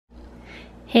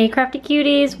Hey crafty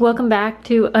cuties, welcome back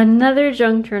to another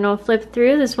junk journal flip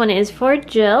through. This one is for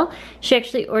Jill. She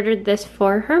actually ordered this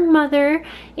for her mother,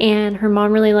 and her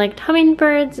mom really liked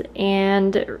hummingbirds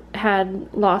and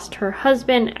had lost her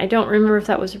husband. I don't remember if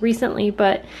that was recently,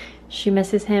 but she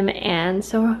misses him, and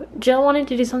so Jill wanted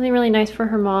to do something really nice for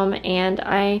her mom, and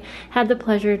I had the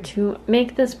pleasure to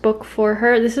make this book for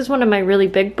her. This is one of my really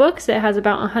big books. It has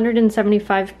about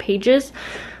 175 pages,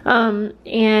 and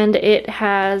it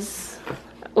has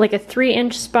like a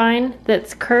 3-inch spine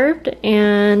that's curved,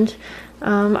 and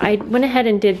I went ahead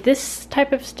and did this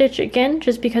type of stitch again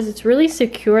just because it's really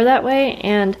secure that way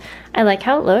and I like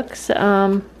how it looks.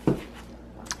 And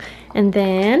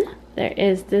then there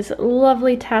is this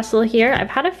lovely tassel here. I've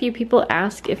had a few people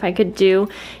ask if I could do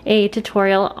a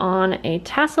tutorial on a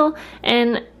tassel,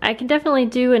 and I can definitely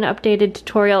do an updated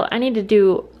tutorial. I need to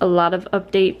do a lot of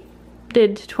updated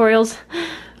tutorials,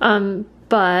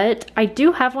 but I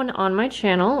do have one on my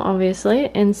channel, obviously,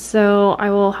 and so I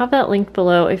will have that linked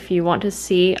below if you want to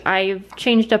see. I've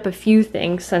changed up a few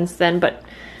things since then, but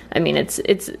I mean, it's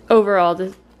overall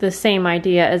the same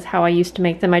idea as how I used to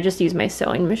make them. I just use my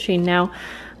sewing machine now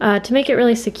to make it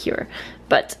really secure.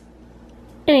 But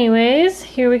anyways,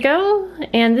 here we go.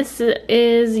 And this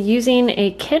is using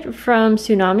a kit from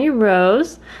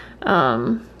TsunamiRose.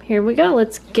 Here we go,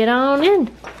 let's get on in.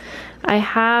 I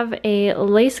have a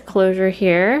lace closure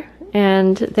here,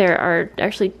 and there are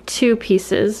actually 2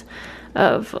 pieces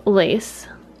of lace.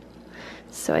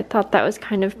 So I thought that was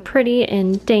kind of pretty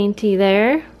and dainty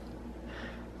there.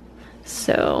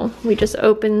 So we just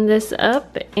open this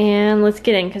up and let's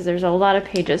get in because there's a lot of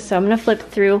pages. So I'm gonna flip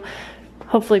through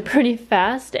hopefully pretty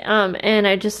fast. And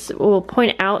I just will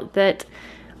point out that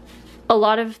a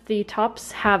lot of the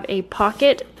tops have a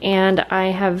pocket, and I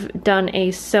have done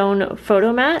a sewn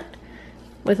photo mat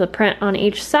with a print on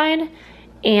each side,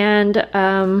 and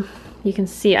you can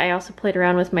see I also played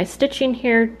around with my stitching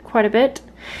here quite a bit,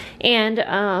 and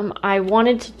I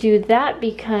wanted to do that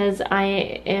because I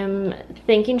am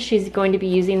thinking she's going to be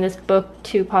using this book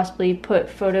to possibly put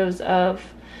photos of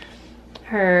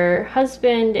her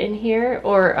husband in here,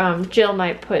 or Jill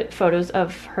might put photos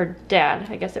of her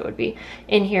dad, I guess it would be,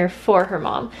 in here for her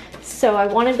mom. So I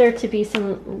wanted there to be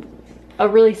a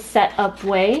really set up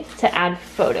way to add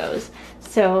photos.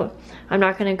 So I'm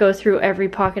not going to go through every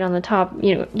pocket on the top.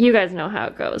 You guys know how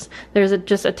it goes. There's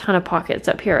just a ton of pockets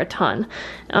up here, a ton.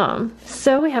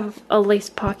 So we have a lace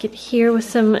pocket here with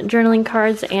some journaling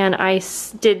cards, and I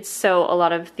did sew a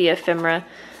lot of the ephemera,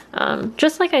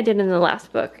 just like I did in the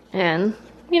last book. And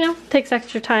takes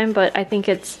extra time, but I think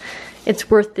it's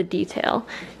worth the detail.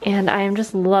 And I am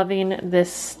just loving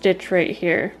this stitch right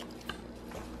here.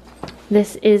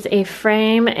 This is a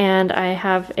frame, and I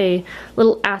have a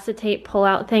little acetate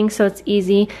pull-out thing, so it's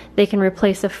easy. They can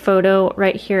replace a photo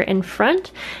right here in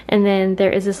front. And then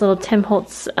there is this little Tim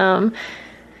Holtz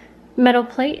metal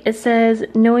plate. It says,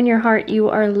 "Know in your heart you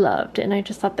are loved," and I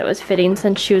just thought that was fitting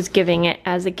since she was giving it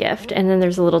as a gift. And then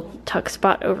there's a little tuck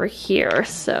spot over here.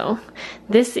 So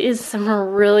this is some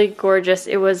really gorgeous.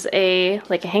 It was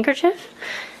like a handkerchief,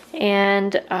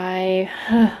 and I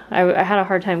had a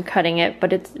hard time cutting it,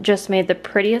 but it's just made the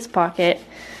prettiest pocket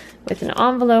with an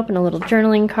envelope and a little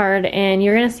journaling card. And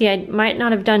you're gonna see I might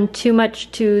not have done too much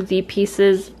to the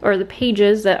pieces or the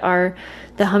pages that are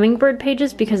the hummingbird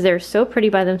pages because they're so pretty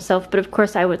by themselves, but of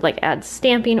course I would like add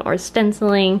stamping or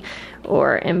stenciling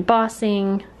or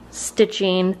embossing,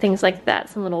 stitching, things like that.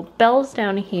 Some little bells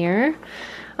down here,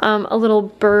 a little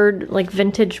bird like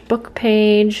vintage book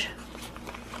page,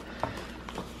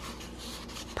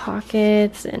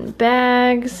 pockets and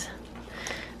bags.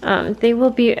 They will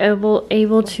be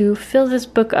able to fill this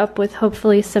book up with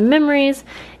hopefully some memories,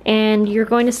 and you're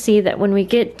going to see that when we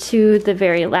get to the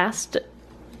very last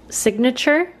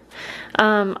signature,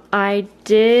 I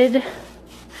did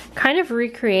kind of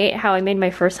recreate how I made my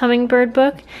first hummingbird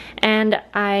book, and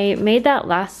I made that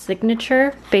last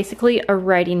signature basically a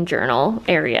writing journal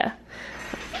area.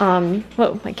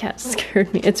 Whoa, my cat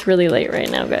scared me. It's really late right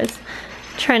now, guys.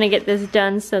 Trying to get this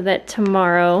done so that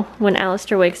tomorrow when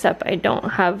Alistair wakes up I don't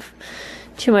have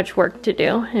too much work to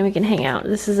do and we can hang out.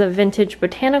 This is a vintage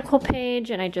botanical page,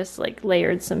 and I just like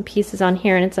layered some pieces on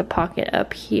here, and it's a pocket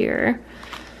up here.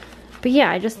 But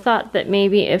yeah, I just thought that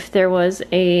maybe if there was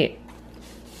a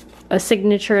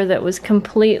signature that was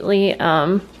completely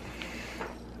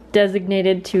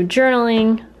designated to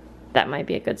journaling, that might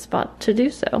be a good spot to do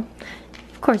so.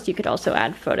 Of course, you could also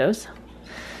add photos.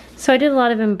 So I did a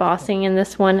lot of embossing in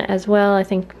this one as well. I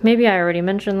think maybe I already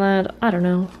mentioned that. I don't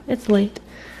know. It's late.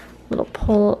 Little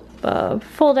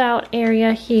fold out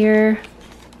area here.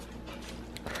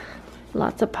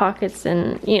 Lots of pockets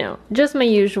and, you know, just my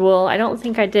usual. I don't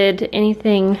think I did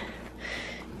anything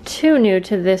too new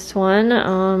to this one.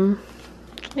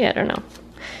 Yeah, I don't know.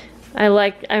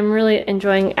 I'm really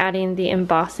enjoying adding the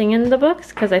embossing in the books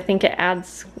because I think it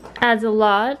adds a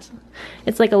lot.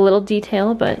 It's like a little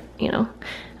detail, but you know,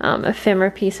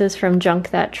 ephemera pieces from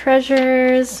Junk That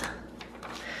Treasures,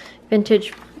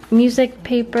 vintage music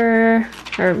paper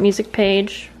or music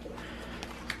page.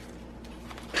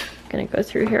 Gonna go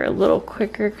through here a little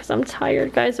quicker because I'm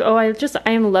tired, guys. Oh, I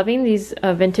am loving these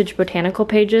vintage botanical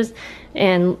pages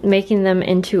and making them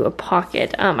into a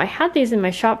pocket. I had these in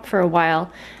my shop for a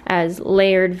while as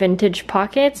layered vintage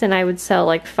pockets, and I would sell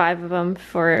like 5 of them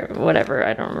for whatever,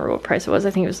 I don't remember what price it was.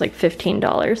 I think it was like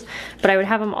 $15, but I would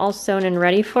have them all sewn and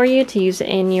ready for you to use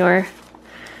in your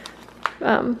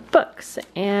books.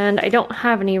 And I don't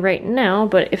have any right now,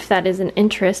 but if that is an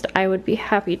interest, I would be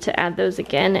happy to add those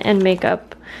again and make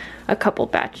up a couple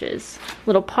batches.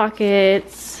 Little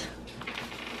pockets.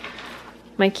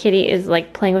 My kitty is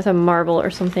like playing with a marble or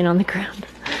something on the ground.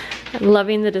 I'm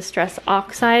loving the distress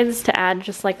oxides to add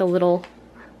just like a little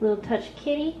touch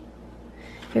kitty.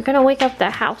 You're gonna wake up the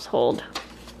household.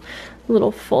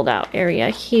 Little fold out area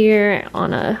here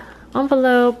on a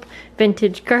envelope,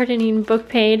 vintage gardening book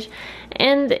page.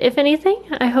 And if anything,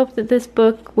 I hope that this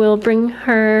book will bring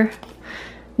her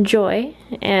joy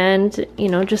and, you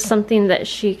know, just something that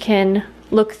she can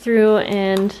look through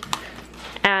and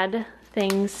add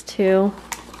things to,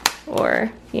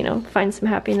 or, you know, find some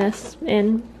happiness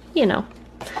in, you know.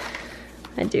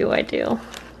 I do.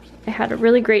 I had a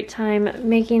really great time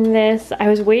making this. I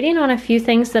was waiting on a few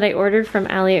things that I ordered from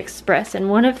AliExpress, and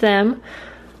one of them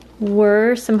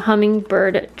were some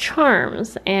Hummingbird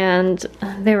charms, and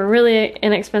they were really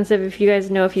inexpensive if you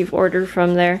guys know if you've ordered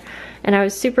from there. And I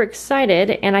was super excited,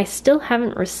 and I still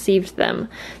haven't received them.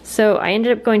 So I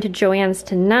ended up going to Joann's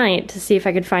tonight to see if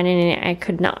I could find any. I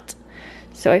could not.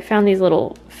 So I found these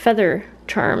little feather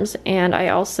charms, and I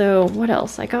also, what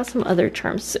else? I got some other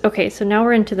charms. Okay, so now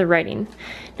we're into the writing.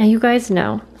 Now you guys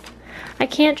know, I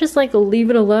can't just like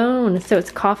leave it alone. So it's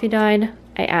coffee dyed.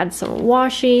 I add some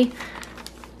washi,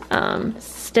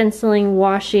 stenciling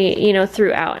washi, you know,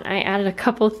 throughout. And I added a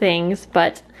couple things,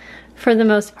 but for the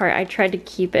most part, I tried to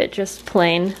keep it just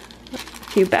plain, a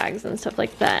few bags and stuff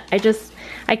like that.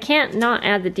 I can't not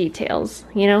add the details,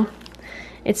 you know?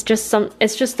 It's just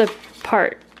a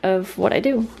part of what I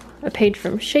do. A page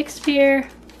from Shakespeare.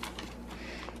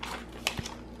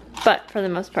 But for the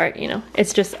most part, you know,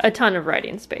 it's just a ton of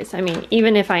writing space. I mean,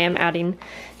 even if I am adding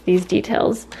these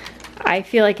details, I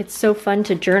feel like it's so fun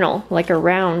to journal, like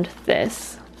around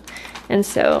this. And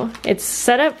so it's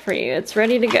set up for you. It's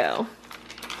ready to go.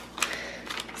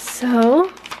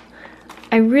 So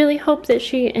I really hope that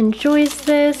she enjoys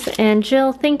this. And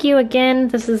Jill, thank you again.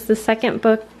 This is the second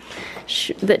book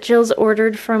that Jill's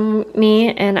ordered from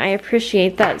me, and I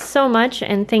appreciate that so much,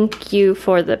 and thank you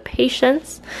for the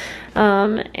patience.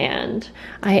 And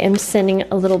I am sending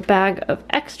a little bag of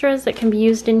extras that can be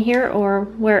used in here or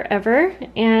wherever.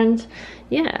 And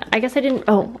yeah, I guess I didn't,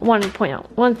 oh, wanted to point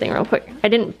out one thing real quick. I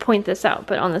didn't point this out,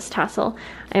 but on this tassel,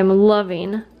 I am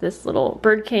loving this little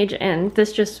bird cage, and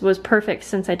this just was perfect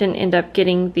since I didn't end up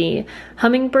getting the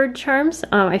hummingbird charms.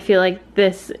 I feel like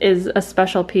this is a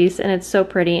special piece, and it's so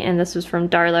pretty, and this was from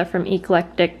Darla from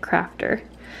Eclectic Crafter.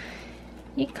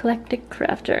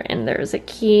 And there's a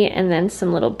key and then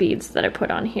some little beads that I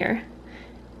put on here.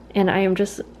 And I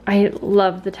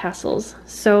love the tassels.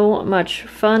 So much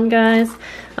fun, guys.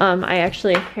 I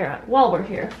actually, while we're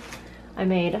here, I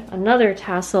made another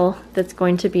tassel that's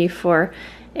going to be for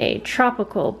a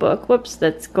tropical book. Whoops,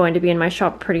 that's going to be in my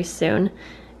shop pretty soon.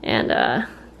 And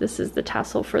this is the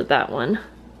tassel for that one.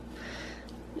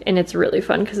 And it's really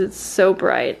fun because it's so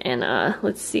bright. And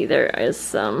let's see, there is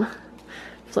some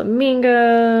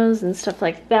flamingos and stuff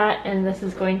like that, and this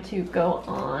is going to go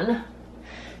on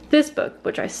this book,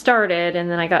 which I started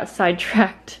and then I got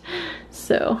sidetracked.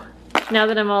 So now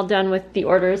that I'm all done with the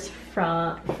orders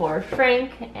for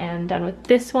Frank and done with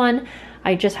this one,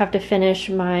 I just have to finish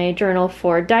my journal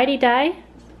for Di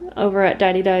over at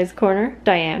Di Corner,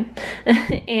 Diane.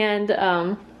 And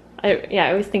I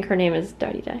always think her name is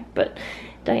Di, but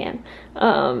Diane.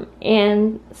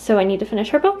 And so I need to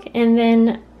finish her book, and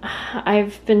then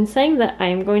I've been saying that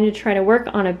I'm going to try to work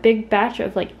on a big batch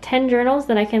of like 10 journals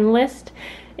that I can list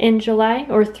in July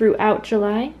or throughout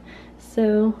July.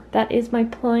 So that is my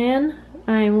plan.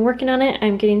 I'm working on it.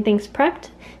 I'm getting things prepped.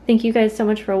 Thank you guys so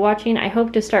much for watching. I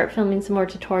hope to start filming some more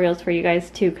tutorials for you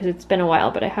guys too, because it's been a while,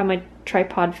 but I have my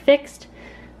tripod fixed.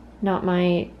 Not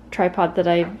my tripod that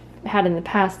I had in the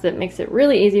past that makes it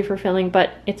really easy for filming,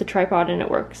 but it's a tripod and it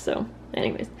works, so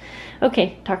Anyways,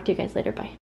 okay, talk to you guys later. Bye.